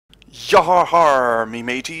Yahar, me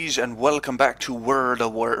mateys, and welcome back to World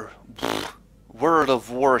of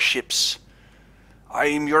Warships.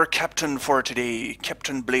 I'm your captain for today,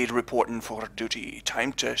 Captain Blade reporting for duty.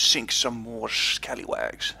 Time to sink some more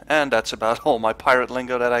scallywags. And that's about all my pirate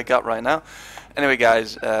lingo that I got right now. Anyway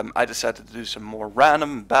guys, I decided to do some more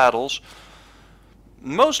random battles.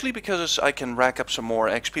 Mostly because I can rack up some more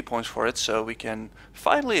XP points for it, so we can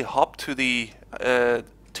finally hop to the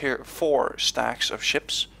tier 4 stacks of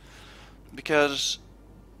ships. Because,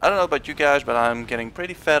 I don't know about you guys, but I'm getting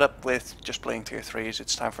pretty fed up with just playing tier 3s.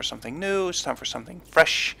 It's time for something new, it's time for something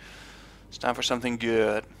fresh, it's time for something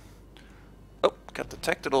good. Oh, got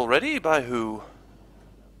detected already? By who?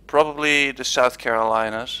 Probably the South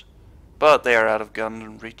Carolinas, but they are out of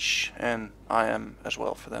gun reach, and I am as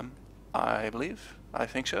well for them, I believe. I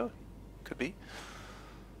think so. Could be.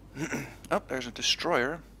 Oh, there's a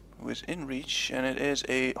destroyer who is in reach, and it is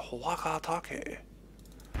a Wakatake.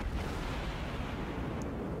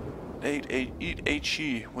 8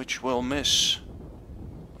 HE, which will miss a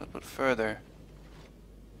little bit further.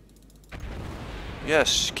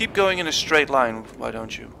 Yes, keep going in a straight line, why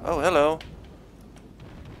don't you? Oh, hello.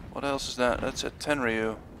 What else is that? That's a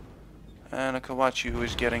Tenryu. And a Kawachi who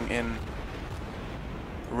is getting in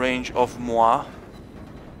range of moi.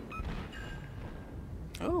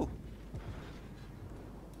 Oh.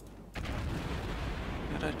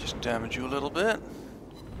 Did I just damage you a little bit?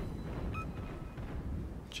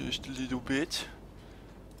 Just a little bit.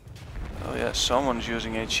 Oh yeah, someone's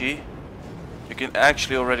using HE. You can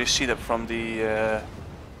actually already see that from the...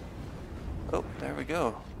 Oh, there we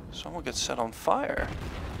go. Someone gets set on fire.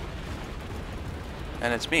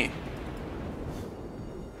 And it's me.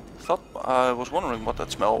 I was wondering what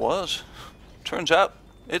that smell was. Turns out,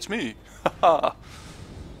 it's me. Haha.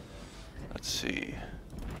 Let's see.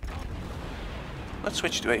 Let's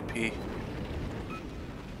switch to AP.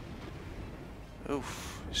 Oof.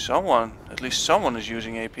 Someone, at least someone is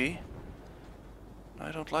using AP.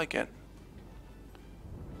 I don't like it.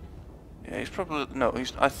 Yeah, he's probably... No,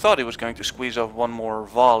 I thought he was going to squeeze off one more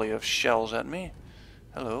volley of shells at me.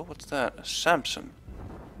 Hello, what's that? A Samson.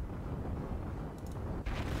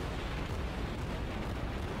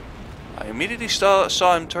 I immediately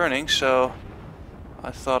saw him turning, so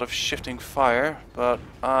I thought of shifting fire, but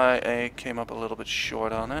I came up a little bit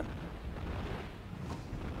short on it.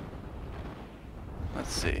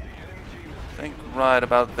 Let's see. I think right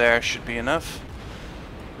about there should be enough.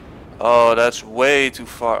 Oh, that's way too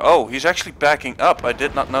far. Oh, he's actually backing up. I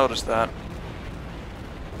did not notice that.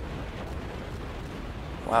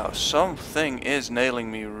 Wow, something is nailing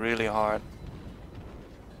me really hard.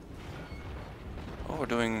 Oh, we're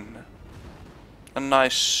doing a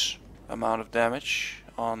nice amount of damage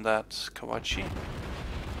on that Kawachi.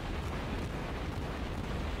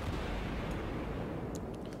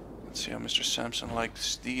 Let's see how Mr. Sampson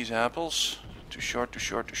likes these apples. Too short, too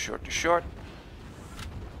short, too short, too short.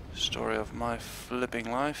 Story of my flipping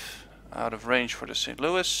life. Out of range for the St.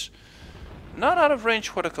 Louis. Not out of range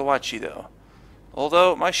for the Kawachi though.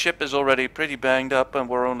 Although my ship is already pretty banged up and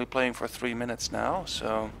we're only playing for 3 minutes now,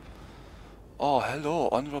 so... Oh, hello,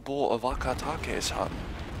 Honorable Wakatake-san.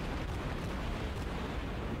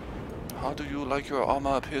 How do you like your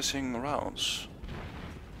armor-piercing rounds?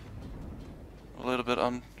 A little bit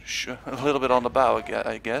on the bow,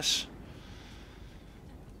 I guess.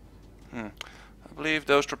 I believe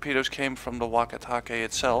those torpedoes came from the Wakatake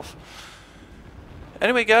itself.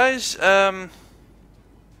 Anyway, guys, I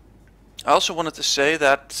also wanted to say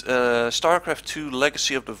that StarCraft 2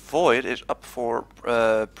 Legacy of the Void is up for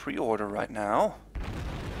pre-order right now.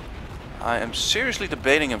 I am seriously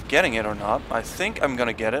debating of getting it or not. I think I'm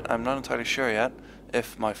gonna get it. I'm not entirely sure yet.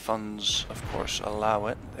 If my funds, of course, allow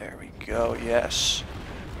it. There we go, yes.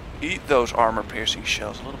 Eat those armor-piercing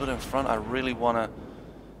shells. A little bit in front. I really want to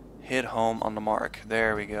hit home on the mark.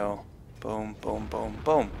 There we go. Boom, boom, boom,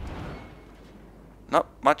 boom. Not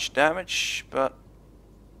much damage, but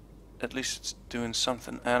at least it's doing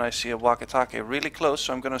something. And I see a Wakatake really close,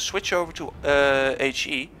 so I'm going to switch over to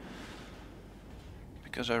HE.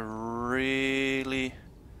 Because I really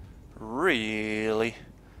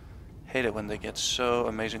hate it when they get so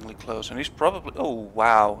amazingly close. And he's probably... Oh,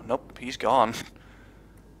 wow. Nope, he's gone.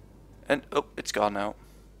 And, oh, it's gone now.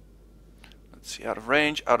 Let's see, out of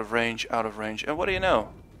range, out of range, out of range. And what do you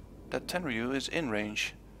know? That Tenryu is in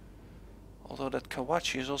range. Although that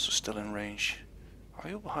Kawachi is also still in range. Are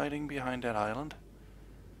you hiding behind that island?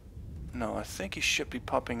 No, I think he should be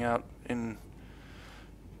popping out in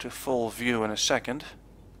to full view in a second.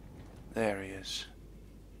 There he is.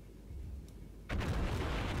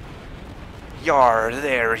 Yar,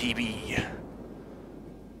 there he be.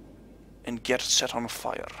 And get set on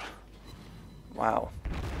fire. Wow.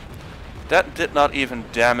 That did not even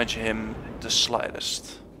damage him the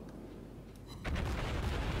slightest.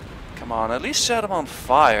 Come on, at least set him on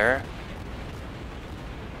fire.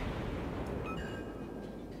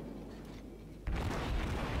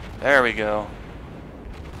 There we go.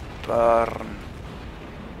 Burn.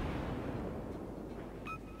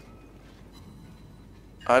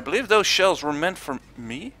 I believe those shells were meant for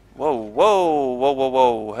me? Whoa, whoa, whoa, whoa,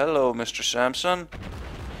 whoa. Hello, Mr. Samson.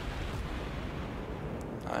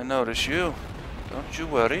 I notice you. Don't you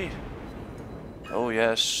worry. Oh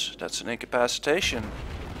yes, that's an incapacitation.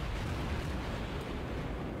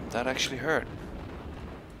 That actually hurt.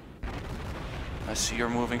 I see you're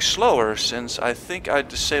moving slower since I think I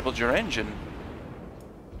disabled your engine.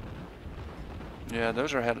 Yeah,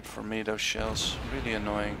 those are headed for me, those shells. Really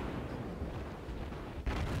annoying.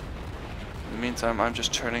 In the meantime, I'm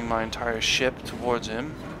just turning my entire ship towards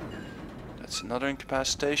him. That's another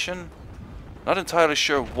incapacitation. Not entirely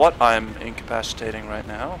sure what I'm incapacitating right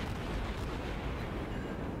now.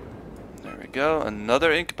 There we go,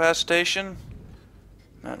 another incapacitation.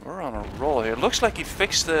 Man, we're on a roll here. Looks like he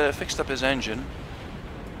fixed up his engine.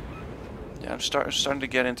 Yeah, I'm starting to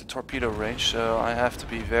get into torpedo range, so I have to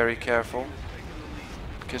be very careful.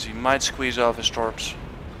 Because he might squeeze off his torps.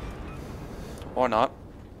 Or not.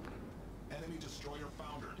 Enemy destroyer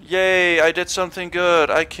foundered. Yay, I did something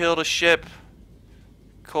good. I killed a ship.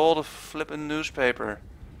 Called a flippin' newspaper.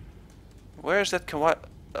 Where's that Kawachi?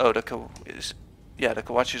 Oh, the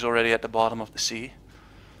Kawachi's already at the bottom of the sea.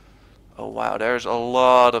 Oh wow, there's a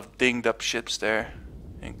lot of dinged up ships there.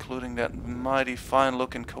 Including that mighty fine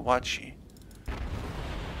looking Kawachi.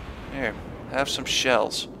 Here, have some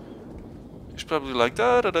shells. He's probably like,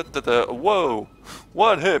 da da da da da, whoa,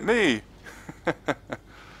 what hit me?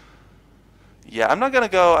 Yeah, I'm not gonna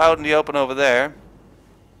go out in the open over there.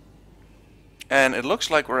 And it looks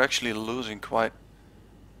like we're actually losing quite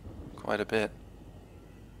a bit.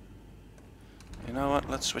 You know what,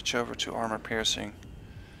 let's switch over to armor piercing.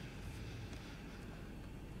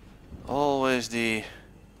 Always the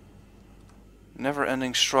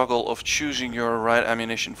never-ending struggle of choosing your right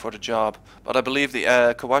ammunition for the job. But I believe the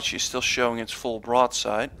Kawachi is still showing its full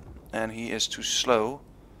broadside, and he is too slow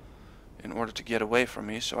in order to get away from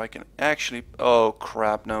me, so I can actually... Oh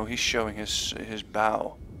crap, no, he's showing his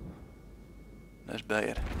bow. That's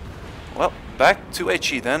bad. Well, back to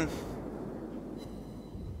HE then.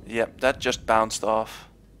 Yep, that just bounced off.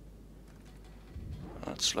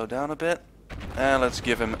 Let's slow down a bit. And let's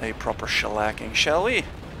give him a proper shellacking, shall we?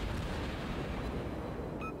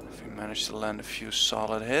 If we manage to land a few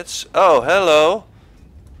solid hits. Oh, hello!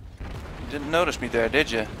 You didn't notice me there,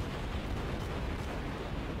 did you?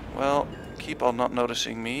 Well, keep on not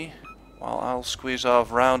noticing me, while I'll squeeze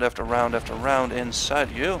off round after round after round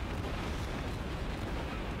inside you.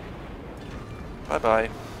 Bye-bye.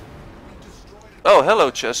 Oh,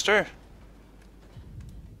 hello, Chester.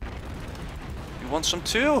 You want some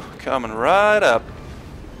too? Coming right up.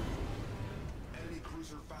 Enemy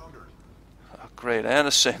cruiser foundered. Oh, great, and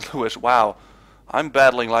a St. Louis. Wow, I'm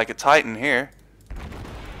battling like a titan here.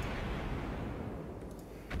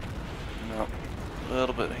 No, a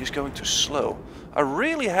little bit. He's going too slow. I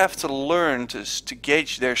really have to learn to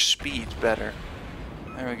gauge their speed better.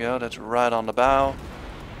 There we go. That's right on the bow.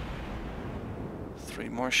 3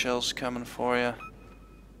 more shells coming for you.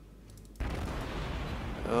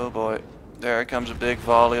 Oh boy. There comes a big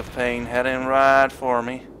volley of pain heading right for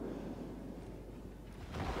me.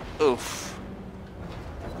 Oof.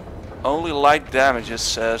 Only light damage, it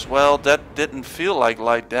says. Well, that didn't feel like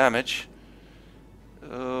light damage.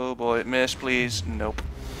 Oh boy, miss please. Nope.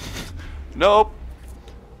 Nope.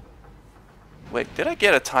 Wait, did I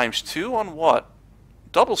get a ×2 on what?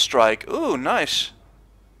 Double strike. Ooh, nice.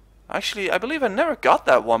 Actually, I believe I never got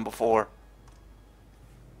that one before.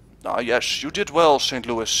 Ah, yes, you did well, St.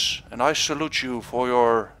 Louis, and I salute you for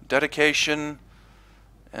your dedication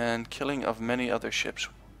and killing of many other ships.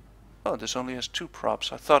 Oh, this only has 2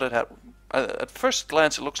 props. I thought it had... at first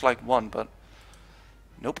glance it looks like 1, but...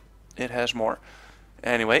 Nope, it has more.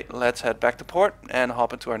 Anyway, let's head back to port and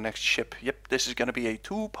hop into our next ship. Yep, this is going to be a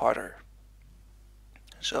 2-parter.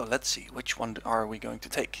 So, let's see, which one are we going to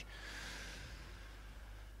take?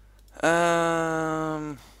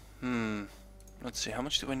 Let's see, how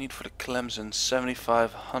much do I need for the Clemson?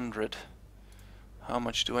 7,500. How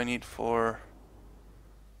much do I need for...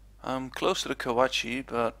 I'm close to the Kawachi,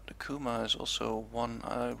 but the Kuma is also one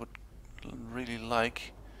I would really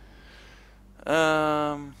like.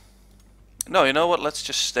 No, you know what? Let's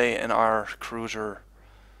just stay in our cruiser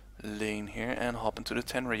lane here and hop into the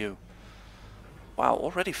Tenryu. Wow,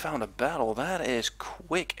 already found a battle. That is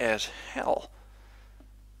quick as hell.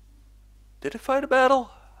 Did it fight a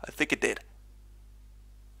battle? I think it did.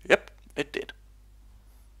 Yep, it did.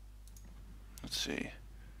 Let's see.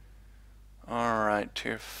 Alright,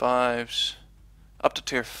 tier 5s. Up to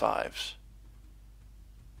tier 5s.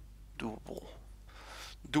 Doable.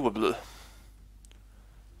 Doable.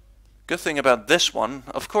 Good thing about this one,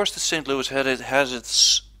 of course the St. Louis has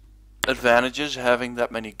its advantages, having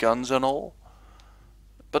that many guns and all.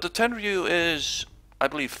 But the Tenryu is, I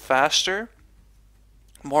believe, faster,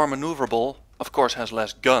 more maneuverable, of course has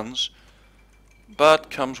less guns, but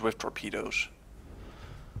comes with torpedoes.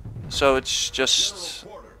 So it's just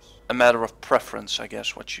a matter of preference, I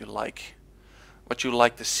guess, what you like. What you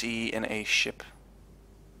like to see in a ship.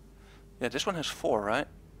 Yeah, this one has 4, right?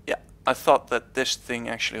 Yeah, I thought that this thing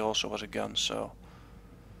actually also was a gun, so...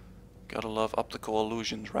 Gotta love optical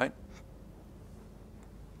illusions, right?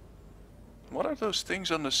 What are those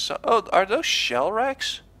things on the side? Oh, are those shell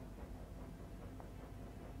racks?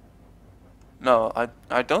 No,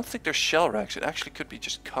 I don't think they're shell racks. It actually could be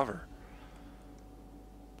just cover.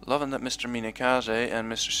 Loving that Mr. Minekaze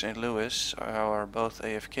and Mr. St. Louis are both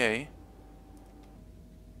AFK.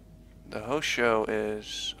 The Hosho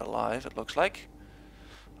is alive, it looks like.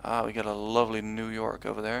 Ah, we got a lovely New York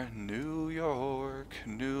over there. New York,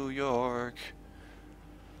 New York.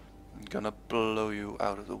 I'm gonna blow you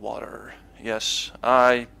out of the water. Yes,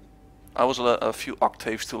 I was a few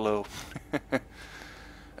octaves too low.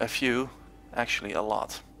 A few, actually a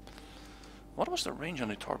lot. What was the range on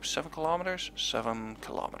the torp? 7 kilometers? 7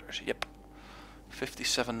 kilometers, yep.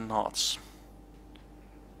 57 knots.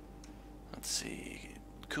 Let's see.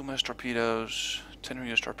 Kuma's torpedoes,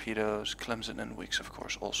 Tenryu's torpedoes, Clemson and Weeks, of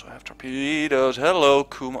course, also have torpedoes. Hello,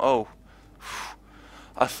 Kuma. Oh,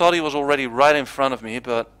 I thought he was already right in front of me,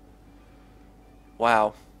 but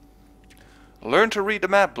wow. Learn to read the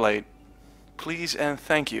map, Blade. Please and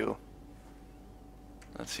thank you.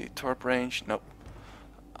 Let's see, torp range. Nope.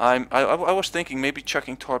 I was thinking maybe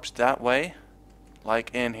chucking torps that way,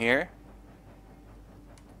 like in here,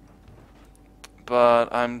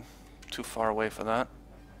 but I'm too far away for that.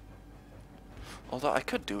 Although I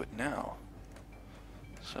could do it now.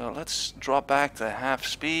 So let's drop back to half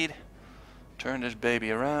speed. Turn this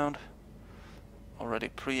baby around. Already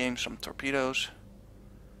pre-aimed some torpedoes.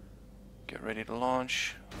 Get ready to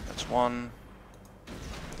launch. That's 1.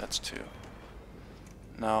 That's 2.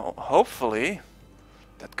 Now, hopefully,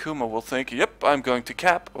 that Kuma will think, yep, I'm going to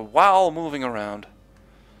cap while moving around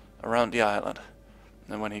the island.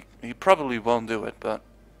 And when he probably won't do it, but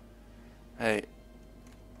hey,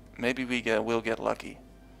 maybe we'll get lucky.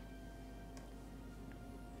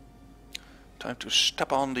 Time to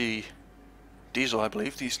step on the diesel, I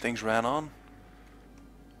believe these things ran on.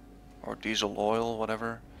 Or diesel oil,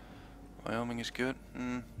 whatever. Wyoming is good?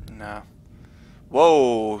 Nah.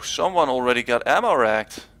 Whoa, someone already got ammo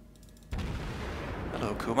racked.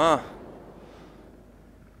 Hello, Kuma.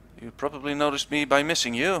 You probably noticed me by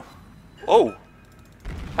missing you. Oh!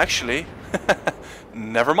 Actually,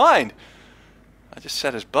 never mind. I just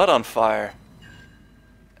set his butt on fire.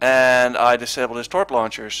 And I disabled his torp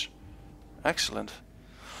launchers. Excellent.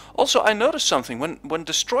 Also, I noticed something. When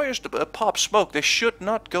destroyers pop smoke, they should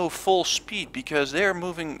not go full speed because they're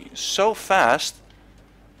moving so fast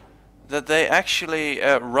that they actually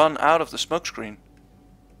run out of the smoke screen.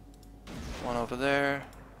 One over there.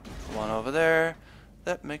 One over there.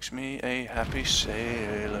 That makes me a happy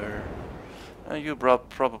sailor. And you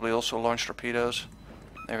probably also launched torpedoes.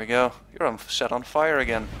 There we go. You're set on fire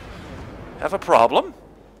again. Have a problem?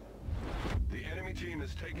 The enemy team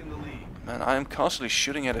has taken the lead. Man, I am constantly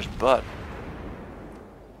shooting at his butt.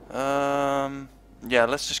 Yeah,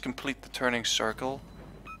 let's just complete the turning circle.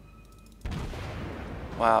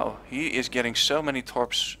 Wow, he is getting so many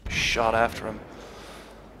torps shot after him.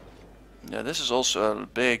 Yeah, this is also a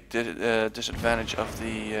big disadvantage of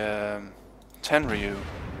the Tenryu.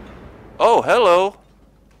 Oh, hello!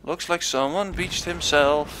 Looks like someone beached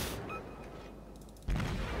himself.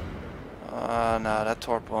 Nah, that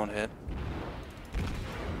torp won't hit.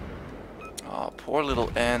 Oh, poor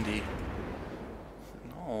little Andy.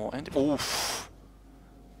 No, Andy. Oof.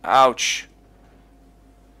 Ouch.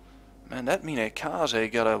 Man, that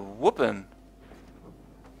Minekaze got a whooping.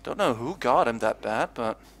 Don't know who got him that bad,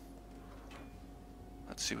 but...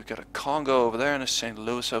 Let's see, we got a Congo over there and a St.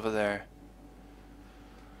 Louis over there.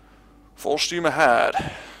 Full steam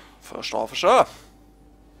ahead. First officer.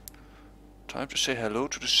 Time to say hello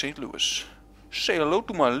to the St. Louis. Say hello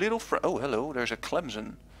to my little friend. Oh, hello, there's a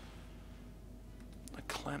Clemson. A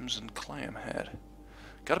Clemson clam head.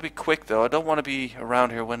 Gotta be quick though, I don't want to be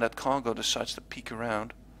around here when that Congo decides to peek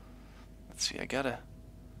around. Let's see,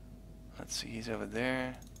 let's see, he's over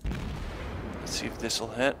there. Let's see if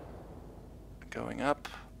this'll hit. Going up,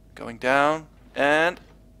 going down, and...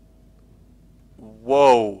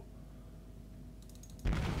 Whoa!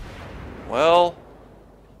 Well...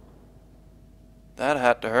 That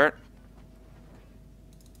had to hurt.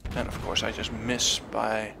 And of course I just miss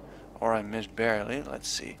by... Or I missed barely. Let's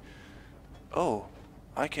see. Oh,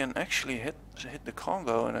 I can actually hit the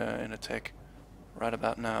Congo in a tick. Right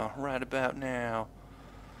about now. Right about now.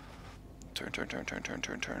 Turn, turn, turn, turn, turn,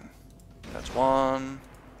 turn, turn. That's one.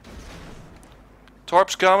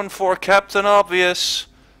 Torps coming for Captain Obvious.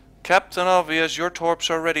 Captain Obvious, your torps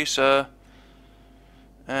are ready, sir.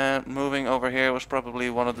 And moving over here was probably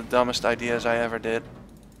one of the dumbest ideas I ever did.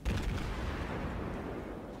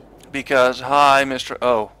 Because, hi, Mr.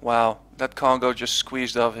 Oh, wow. That Congo just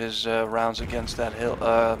squeezed off his rounds against that hill,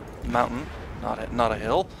 mountain. Not a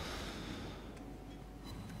hill.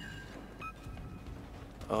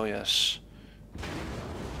 Oh, yes.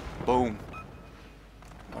 Boom.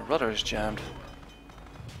 My rudder is jammed.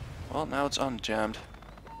 Well, now it's unjammed.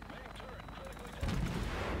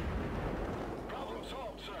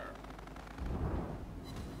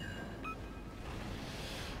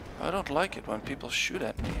 I don't like it when people shoot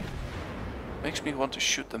at me. Makes me want to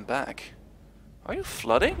shoot them back. Are you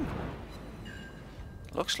flooding?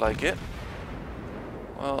 Looks like it.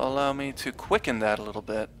 Well, allow me to quicken that a little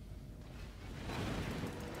bit.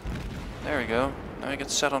 There we go. Now I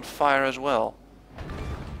get set on fire as well.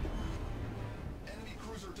 Enemy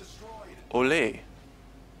cruiser destroyed. Ole.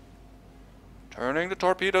 Turning the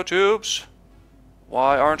torpedo tubes.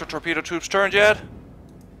 Why aren't the torpedo tubes turned yet?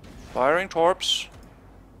 Firing torps.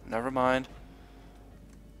 Never mind.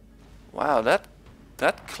 Wow, that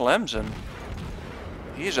Clemson.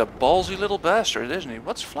 He's a ballsy little bastard, isn't he?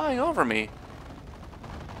 What's flying over me?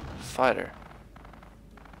 Fighter.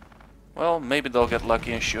 Well, maybe they'll get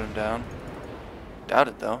lucky and shoot him down. Doubt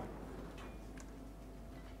it, though.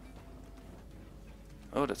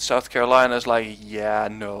 Oh, that South Carolina's like, yeah,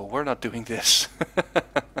 no, we're not doing this.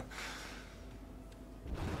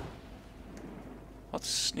 What's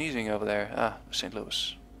sneezing over there? Ah, St.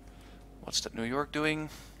 Louis. What's that New York doing?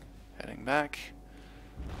 Heading back.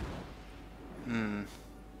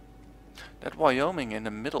 That Wyoming in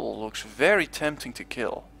the middle looks very tempting to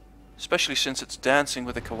kill. Especially since it's dancing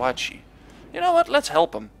with the Kawachi. You know what? Let's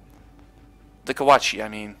help him. The Kawachi, I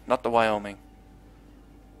mean, not the Wyoming.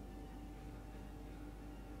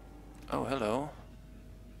 Oh, hello.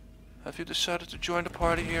 Have you decided to join the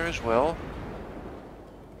party here as well?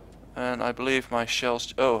 And I believe my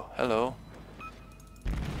shells... Oh, hello.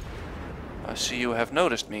 I see you have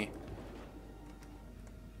noticed me.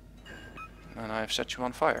 And I have set you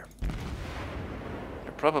on fire.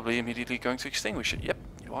 You're probably immediately going to extinguish it. Yep,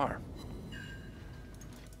 you are.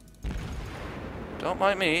 Don't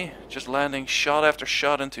mind me, just landing shot after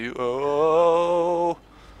shot into you. Oh,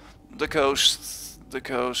 the coast, the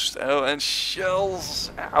coast. Oh, and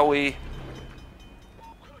shells. Owie.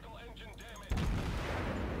 Critical engine damage.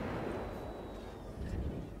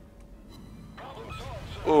 Problem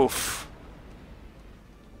solved, sir. Oof.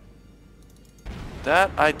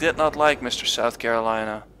 That I did not like, Mr. South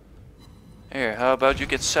Carolina. Here, how about you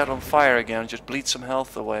get set on fire again and just bleed some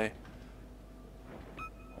health away?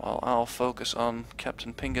 While I'll focus on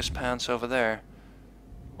Captain Pingus Pants over there.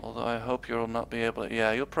 Although I hope you'll not be able to...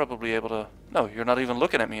 Yeah, you'll probably be able to... No, you're not even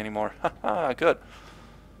looking at me anymore. Haha, good.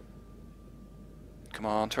 Come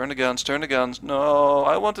on, turn the guns, turn the guns. No,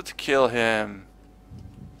 I wanted to kill him.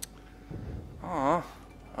 Aw.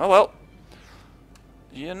 Oh well.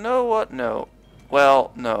 You know what? No.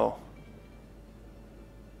 Well, no.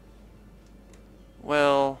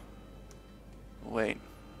 Well... Wait.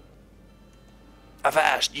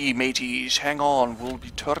 Avast, ye mateys, hang on, we'll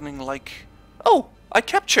be turning like... Oh, I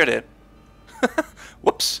captured it!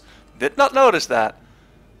 Whoops, did not notice that.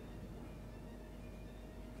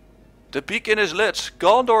 The beacon is lit,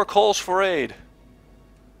 Gondor calls for aid.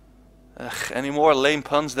 Ugh, any more lame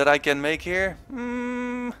puns that I can make here?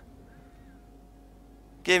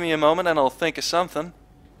 Give me a moment and I'll think of something.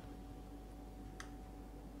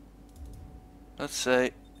 Let's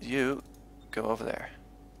say you go over there.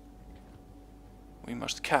 We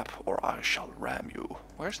must cap, or I shall ram you.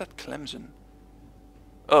 Where's that Clemson?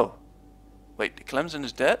 Oh. Wait, the Clemson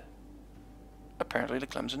is dead? Apparently the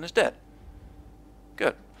Clemson is dead.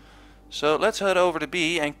 Good. So let's head over to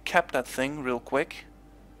B and cap that thing real quick.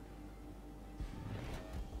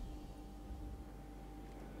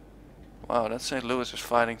 Wow, that St. Louis is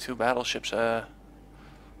fighting two battleships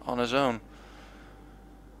on his own.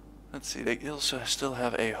 Let's see, they also still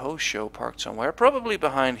have a hose show parked somewhere. Probably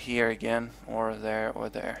behind here again, or there, or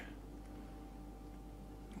there.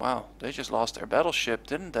 Wow, they just lost their battleship,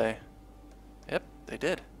 didn't they? Yep, they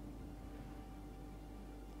did.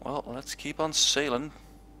 Well, let's keep on sailing.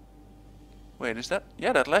 Wait, is that...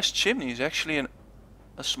 Yeah, that last chimney is actually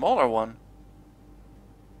a smaller one.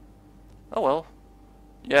 Oh well.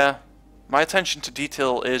 Yeah, my attention to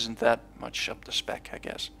detail isn't that much up the spec, I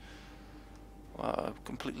guess.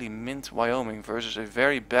 Completely mint Wyoming versus a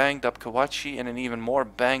very banged up Kawachi and an even more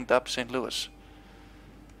banged up St. Louis.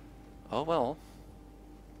 Oh well.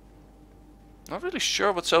 Not really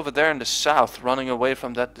sure what's over there in the south running away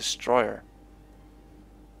from that destroyer.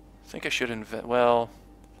 I think I should invent... Well...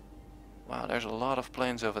 Wow, there's a lot of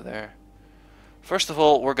planes over there. First of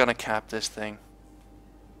all, we're gonna cap this thing.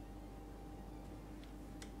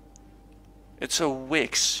 It's a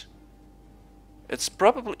Wix. It's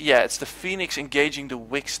probably... Yeah, it's the Phoenix engaging the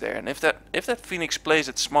Wix there. And if that Phoenix plays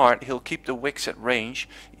it smart, he'll keep the Wix at range.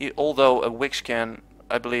 Although a Wix can,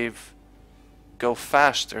 I believe, go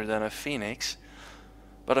faster than a Phoenix.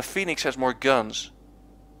 But a Phoenix has more guns.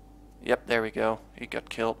 Yep, there we go. He got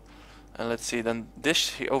killed. And let's see, then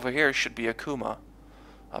this over here should be a Kuma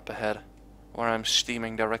up ahead, where I'm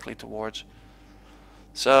steaming directly towards.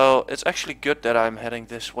 So it's actually good that I'm heading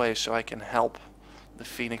this way so I can help the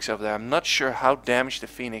Phoenix over there. I'm not sure how damaged the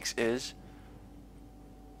Phoenix is,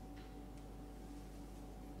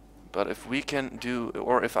 but if we can do,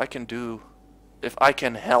 or if I can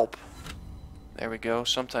help. There we go.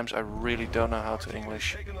 Sometimes I really don't know how to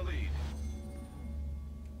English. Taking the lead.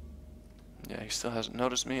 Yeah, he still hasn't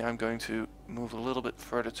noticed me. I'm going to move a little bit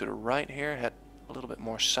further to the right here, head a little bit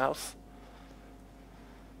more south.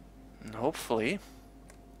 And hopefully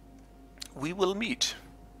we will meet.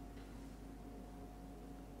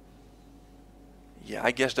 Yeah,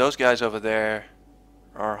 I guess those guys over there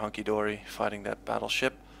are hunky-dory fighting that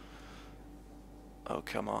battleship. Oh,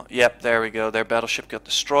 come on. Yep, there we go. Their battleship got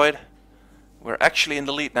destroyed. We're actually in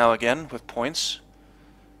the lead now again with points.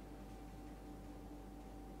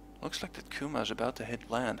 Looks like that Kuma is about to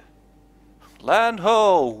hit land. Land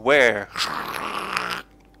ho! Where?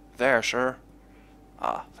 There, sir.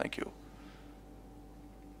 Ah, thank you.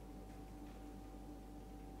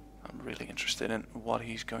 I'm really interested in what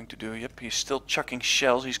he's going to do. Yep, he's still chucking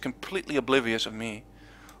shells. He's completely oblivious of me.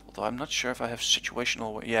 Although I'm not sure if I have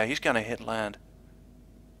situational... Yeah, he's gonna hit land.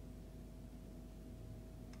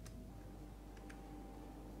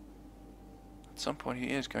 At some point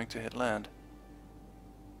he is going to hit land.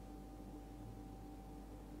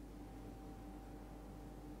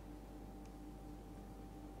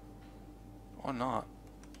 Or not.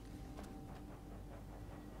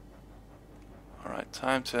 Alright,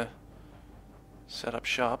 time to set up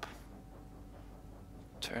shop.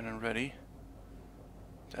 Turn and ready.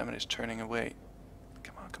 Damn it, it's turning away.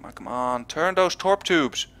 Come on, come on, come on. Turn those torp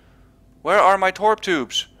tubes. Where are my torp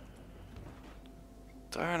tubes?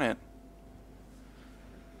 Darn it.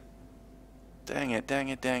 Dang it, dang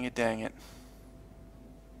it, dang it, dang it.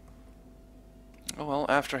 Oh well,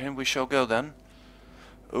 after him we shall go then.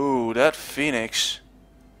 Ooh, that Phoenix.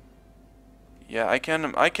 Yeah, I can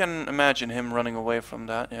imagine him running away from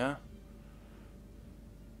that, yeah.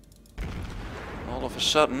 All of a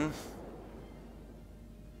sudden,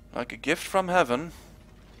 like a gift from heaven,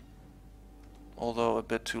 although a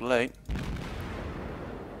bit too late,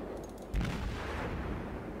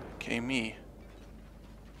 came me,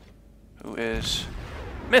 who is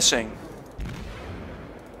missing.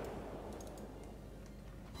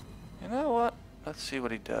 You know what? Let's see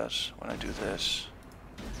what he does when I do this.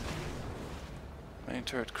 Main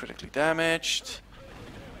turret critically damaged.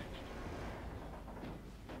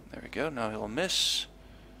 There we go, now he'll miss.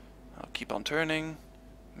 I'll keep on turning.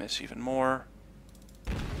 Miss even more.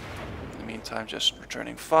 In the meantime, just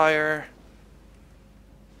returning fire.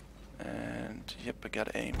 And yep, I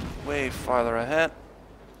gotta aim way farther ahead.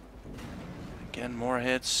 Again, more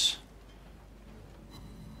hits.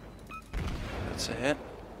 That's a hit.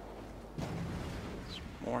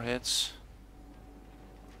 More hits.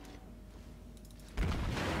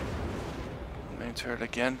 Main turret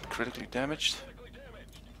again, critically damaged.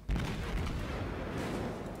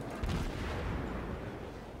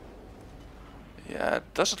 Yeah,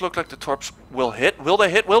 it doesn't look like the torps will hit. Will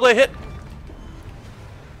they hit? Will they hit?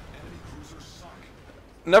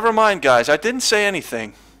 Never mind, guys. I didn't say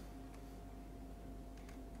anything.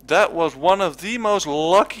 That was one of the most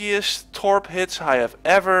luckiest torp hits I have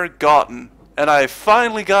ever gotten. And I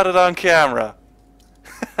finally got it on camera.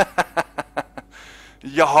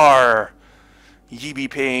 Yar! Ye be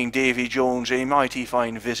paying Davy Jones a mighty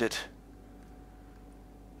fine visit.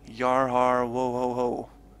 Yar har, whoa ho ho.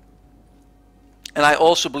 And I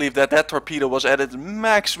also believe that that torpedo was at its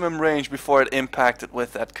maximum range before it impacted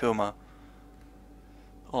with that Kuma.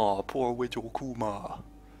 Oh, poor Witchell Kuma.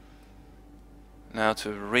 Now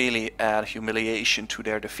to really add humiliation to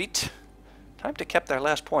their defeat, time to cap their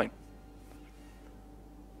last point.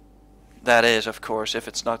 That is, of course, if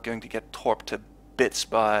it's not going to get torped to bits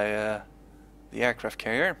by the aircraft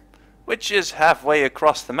carrier, which is halfway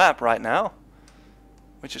across the map right now,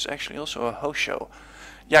 which is actually also a host show.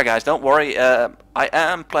 Yeah, guys, don't worry. I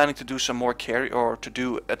am planning to do some more carrier, or to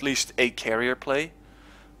do at least a carrier play,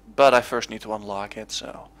 but I first need to unlock it.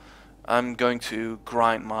 So I'm going to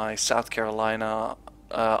grind my South Carolina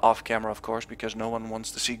off camera, of course, because no one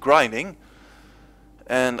wants to see grinding.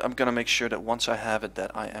 And I'm gonna make sure that once I have it,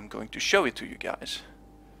 that I am going to show it to you guys.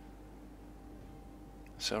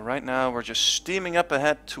 So right now we're just steaming up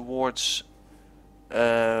ahead towards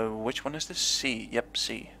which one is this? C. Yep,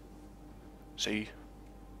 C. C.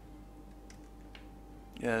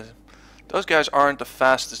 Yeah, those guys aren't the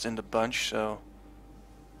fastest in the bunch, so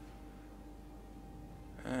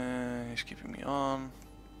he's keeping me on.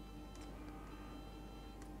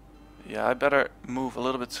 Yeah, I better move a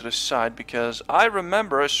little bit to the side, because I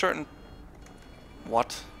remember a certain...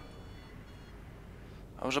 What?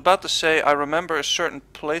 I was about to say I remember a certain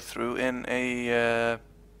playthrough in a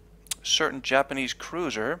certain Japanese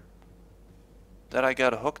cruiser that I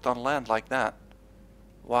got hooked on land like that,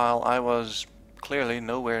 while I was clearly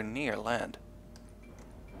nowhere near land.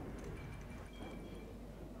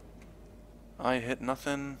 I hit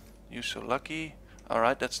nothing. You so lucky.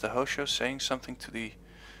 Alright, that's the Hosho saying something to the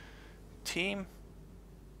team.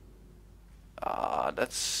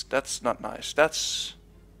 That's not nice. That's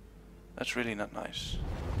really not nice.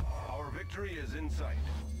 Our victory is in sight.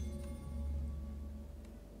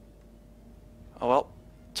 Oh well,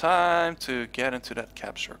 time to get into that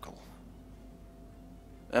cap circle.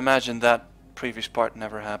 Imagine that previous part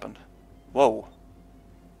never happened. Whoa.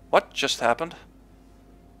 What just happened?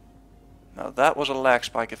 Now that was a lag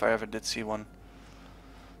spike if I ever did see one.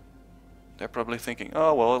 They're probably thinking,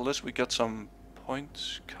 oh well, at least we got some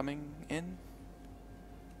points coming in.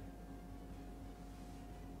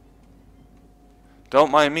 Don't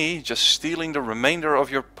mind me, just stealing the remainder of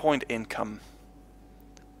your point income.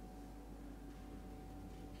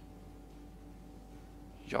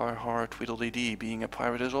 Yar har tweedledee, being a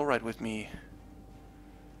pirate is alright with me.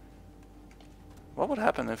 What would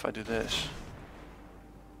happen if I do this?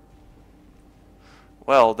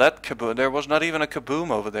 Well, that kaboom, there was not even a kaboom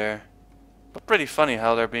over there. But pretty funny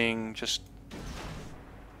how they're being just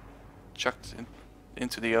chucked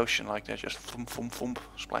into the ocean like that. Just thump, thump, thump,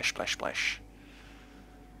 splash, splash, splash.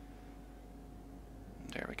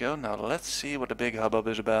 There we go. Now let's see what the big hubbub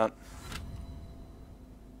is about.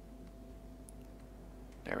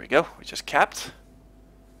 There we go. We just capped.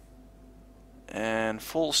 And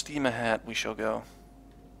full steam ahead we shall go.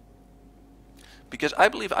 Because I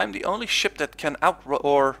believe I'm the only ship that can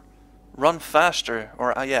run faster,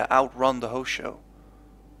 or yeah, outrun the host show.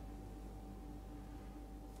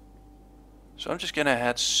 So I'm just gonna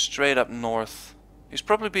head straight up north. He's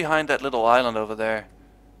probably behind that little island over there,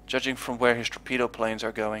 judging from where his torpedo planes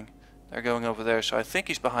are going. They're going over there, so I think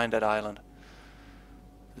he's behind that island.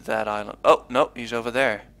 That island. Oh, no, he's over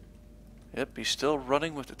there. Yep, he's still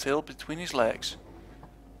running with the tail between his legs.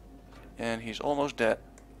 And he's almost dead.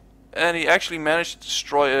 And he actually managed to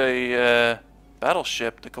destroy a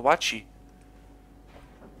battleship, the Kawachi.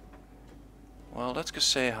 Well, let's go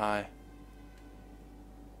say hi.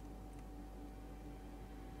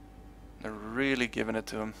 They're really giving it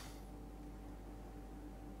to him.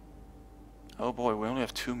 Oh boy, we only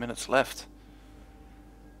have 2 minutes left.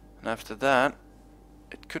 And after that,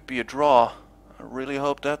 it could be a draw. I really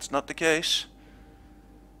hope that's not the case.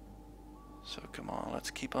 So come on, let's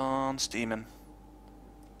keep on steaming.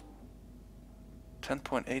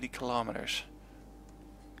 10.80 kilometers.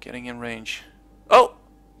 Getting in range. Oh!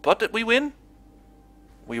 But did we win?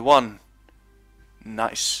 We won.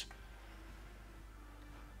 Nice.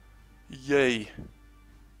 Yay.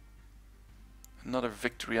 Another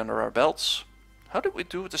victory under our belts. How did we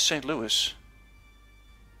do with the St. Louis?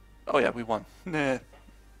 Oh yeah, we won. Nah.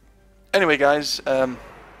 Anyway guys, honor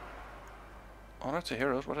to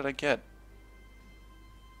heroes, what did I get?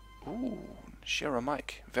 Ooh, share a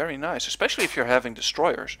mic. Very nice, especially if you're having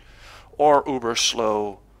destroyers or uber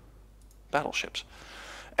slow battleships.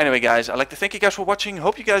 Anyway guys, I'd like to thank you guys for watching.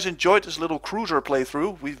 Hope you guys enjoyed this little cruiser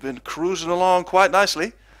playthrough. We've been cruising along quite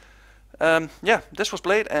nicely. Yeah, this was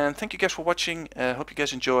Blade, and thank you guys for watching. Hope you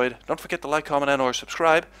guys enjoyed. Don't forget to like, comment, and or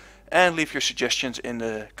subscribe, and leave your suggestions in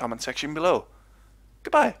the comment section below.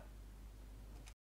 Goodbye.